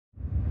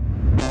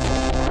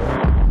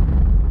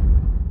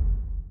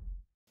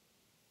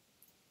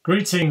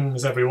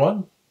Greetings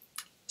everyone.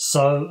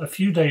 So a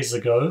few days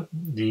ago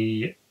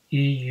the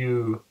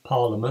EU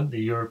Parliament, the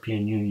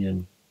European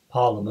Union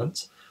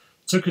Parliament,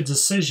 took a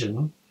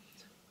decision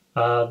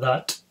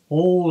that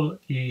all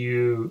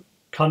EU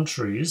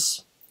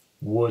countries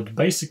would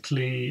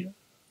basically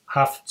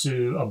have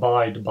to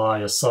abide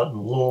by a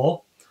certain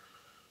law,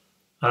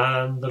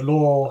 and the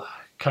law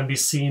can be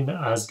seen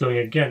as going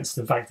against,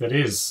 in fact it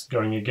is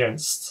going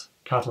against,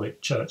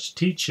 Catholic Church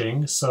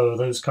teaching. So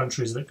those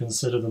countries that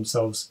consider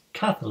themselves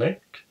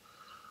Catholic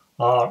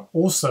are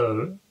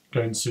also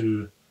going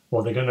to,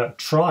 well, they're going to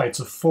try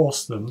to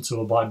force them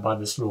to abide by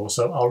this law.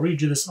 So I'll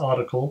read you this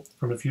article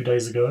from a few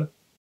days ago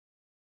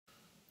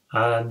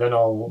and then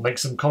I'll make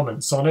some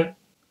comments on it.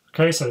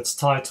 Okay, so it's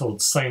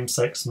titled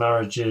Same-Sex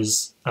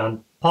Marriages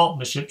and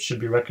Partnerships Should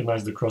Be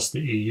Recognised Across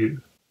the EU.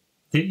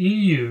 The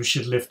EU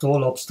should lift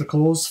all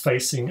obstacles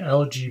facing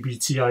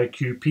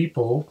LGBTIQ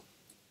people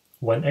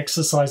when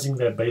exercising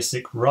their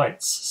basic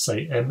rights,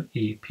 say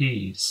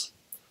MEPs.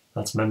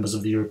 That's members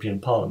of the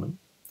European Parliament.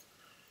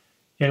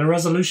 In a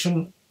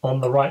resolution on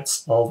the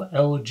rights of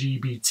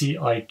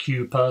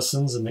LGBTIQ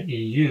persons in the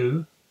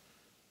EU,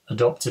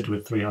 adopted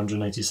with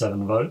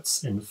 387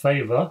 votes in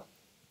favour,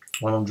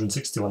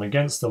 161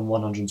 against and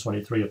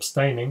 123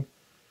 abstaining,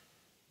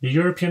 the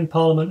European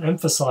Parliament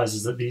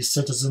emphasises that these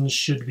citizens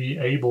should be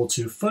able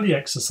to fully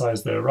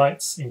exercise their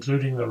rights,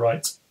 including the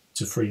right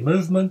to free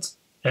movement,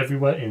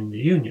 everywhere in the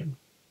Union.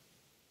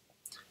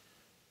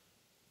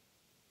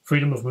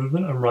 Freedom of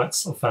movement and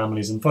rights of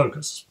families in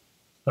focus.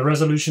 The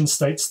resolution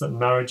states that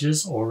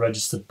marriages or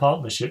registered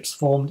partnerships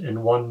formed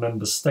in one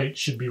member state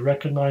should be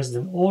recognised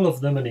in all of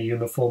them in a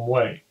uniform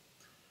way,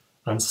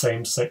 and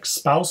same-sex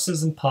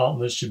spouses and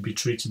partners should be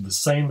treated the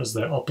same as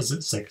their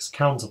opposite-sex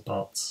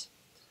counterparts.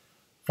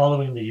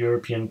 Following the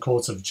European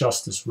Court of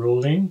Justice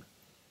ruling,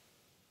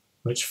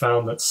 which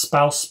found that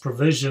spouse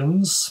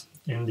provisions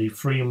in the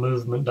Free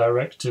Movement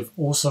Directive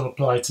also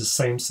apply to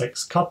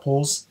same-sex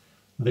couples,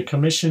 the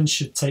Commission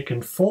should take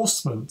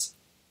enforcement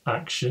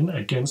action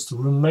against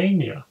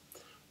Romania,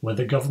 where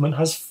the government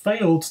has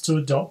failed to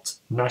adopt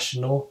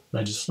national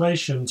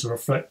legislation to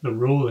reflect the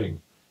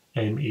ruling,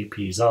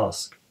 MEPs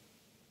ask.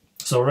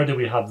 So already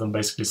we have them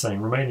basically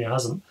saying Romania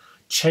hasn't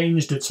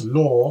changed its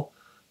law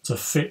to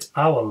fit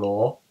our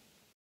law,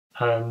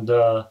 and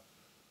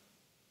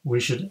we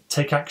should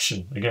take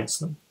action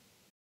against them.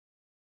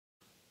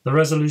 The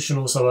resolution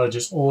also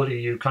urges all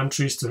EU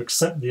countries to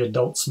accept the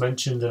adults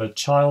mentioned in a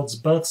child's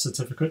birth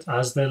certificate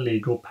as their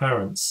legal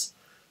parents.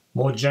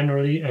 More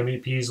generally,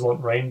 MEPs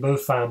want rainbow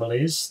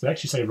families, they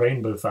actually say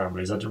rainbow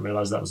families, I didn't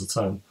realise that was a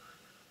term,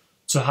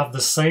 to have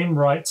the same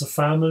right to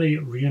family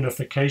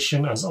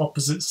reunification as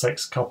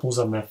opposite-sex couples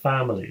and their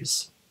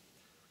families,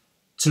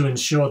 to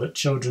ensure that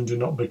children do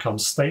not become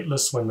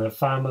stateless when their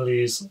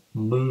families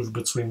move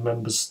between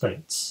member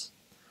states.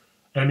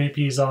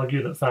 MEPs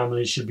argue that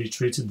families should be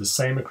treated the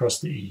same across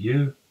the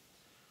EU.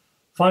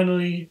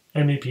 Finally,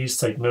 MEPs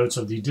take note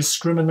of the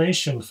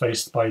discrimination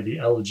faced by the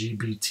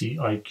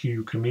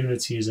LGBTIQ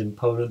communities in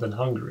Poland and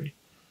Hungary.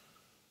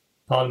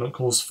 Parliament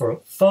calls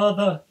for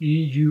further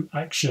EU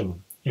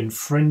action,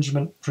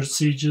 infringement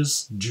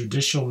procedures,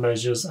 judicial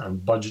measures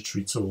and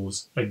budgetary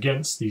tools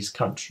against these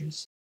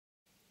countries.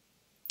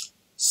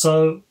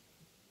 So,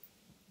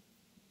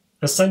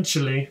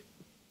 essentially,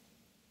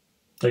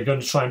 they're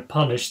going to try and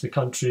punish the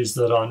countries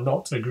that are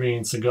not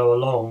agreeing to go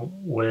along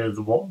with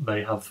what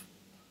they have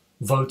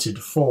voted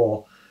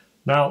for.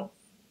 Now,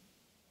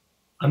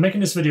 I'm making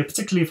this video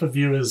particularly for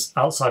viewers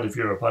outside of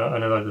Europe. I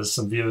know that there's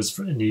some viewers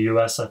in the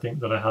US, I think,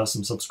 that I have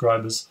some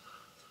subscribers.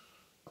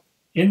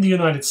 In the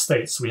United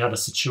States, we had a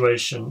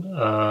situation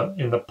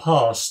in the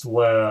past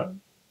where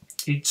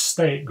each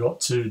state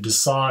got to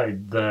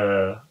decide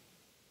their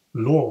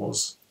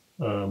laws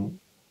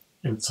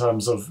in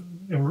terms of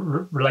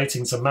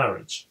relating to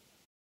marriage.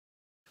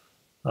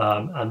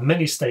 And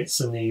many states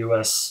in the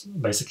US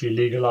basically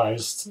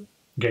legalized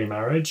gay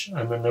marriage,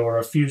 and then there were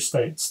a few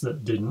states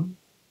that didn't,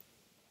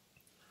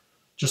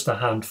 just a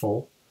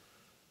handful.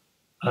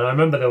 And I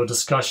remember there were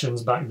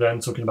discussions back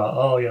then talking about,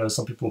 oh, you know,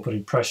 some people were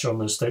putting pressure on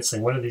those states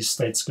saying, when are these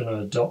states going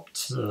to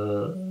adopt,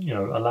 you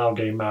know, allow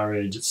gay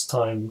marriage? It's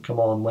time, come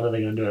on, when are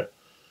they going to do it?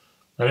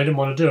 And they didn't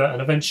want to do it, and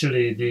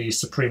eventually the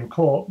Supreme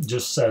Court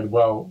just said,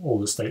 well, all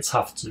the states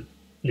have to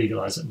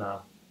legalize it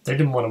now. They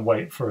didn't want to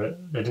wait for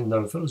it. They didn't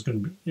know if it was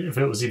going to be, if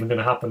it was even going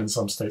to happen in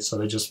some states, so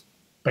they just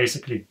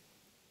basically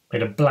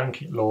made a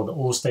blanket law that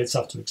all states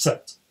have to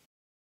accept.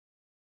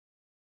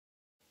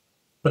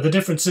 But the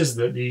difference is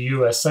that the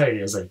USA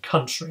is a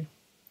country.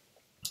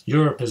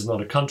 Europe is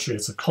not a country,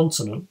 it's a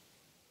continent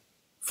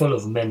full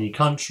of many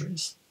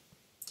countries.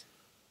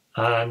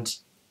 And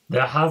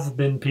there have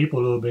been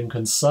people who have been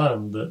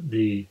concerned that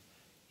the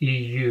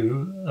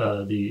EU,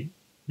 the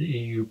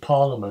EU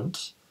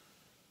Parliament,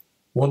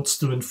 wants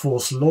to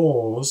enforce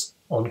laws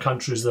on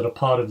countries that are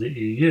part of the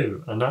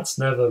EU, and that's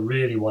never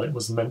really what it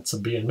was meant to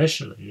be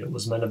initially. It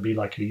was meant to be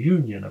like a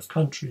union of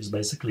countries,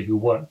 basically, who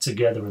work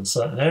together in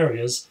certain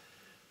areas,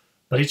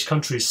 but each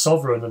country is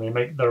sovereign and they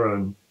make their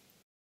own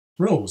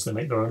rules, they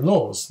make their own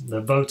laws.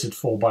 They're voted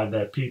for by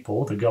their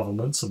people, the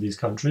governments of these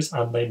countries,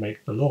 and they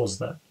make the laws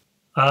there.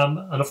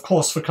 And of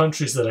course, for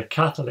countries that are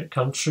Catholic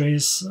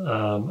countries,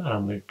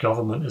 and the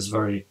government is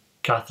very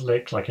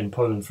Catholic, like in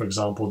Poland, for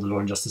example, the Law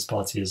and Justice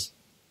Party is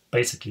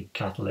basically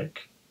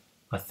Catholic,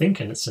 I think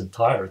in its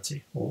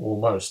entirety, or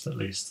almost at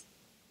least.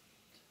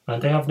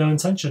 And they have no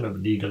intention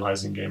of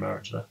legalizing gay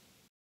marriage there.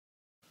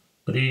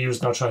 But the EU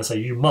is now trying to say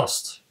you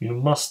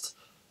must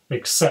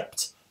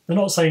accept. They're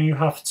not saying you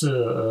have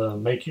to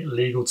make it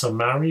legal to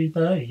marry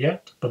there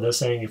yet, but they're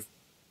saying if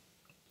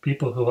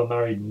people who are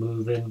married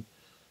move in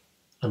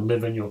and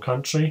live in your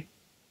country,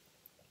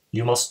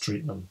 you must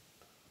treat them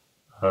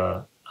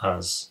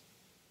as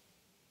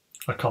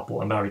a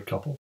couple, a married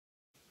couple.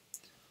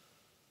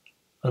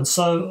 And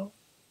so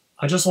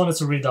I just wanted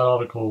to read that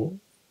article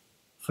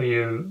for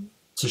you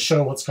to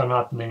show what's kind of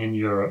happening in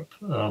Europe,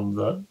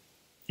 that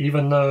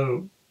even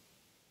though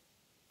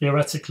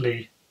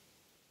theoretically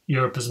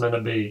Europe is meant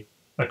to be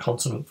a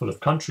continent full of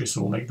countries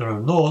who will make their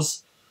own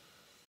laws,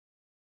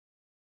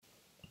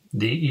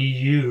 the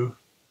EU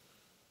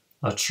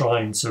are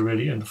trying to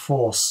really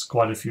enforce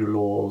quite a few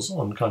laws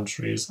on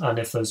countries, and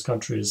if those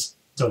countries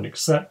don't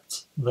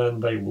accept, then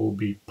they will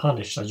be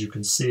punished. As you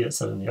can see, it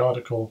said in the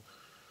article,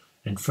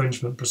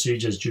 infringement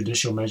procedures,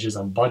 judicial measures,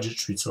 and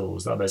budgetary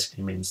tools. That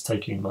basically means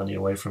taking money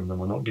away from them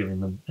or not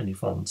giving them any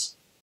funds.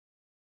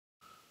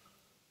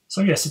 So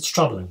yes, it's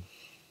troubling,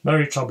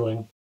 very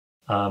troubling,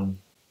 but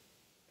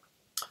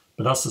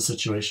that's the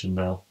situation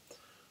now.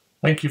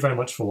 Thank you very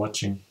much for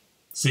watching.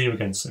 See you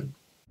again soon.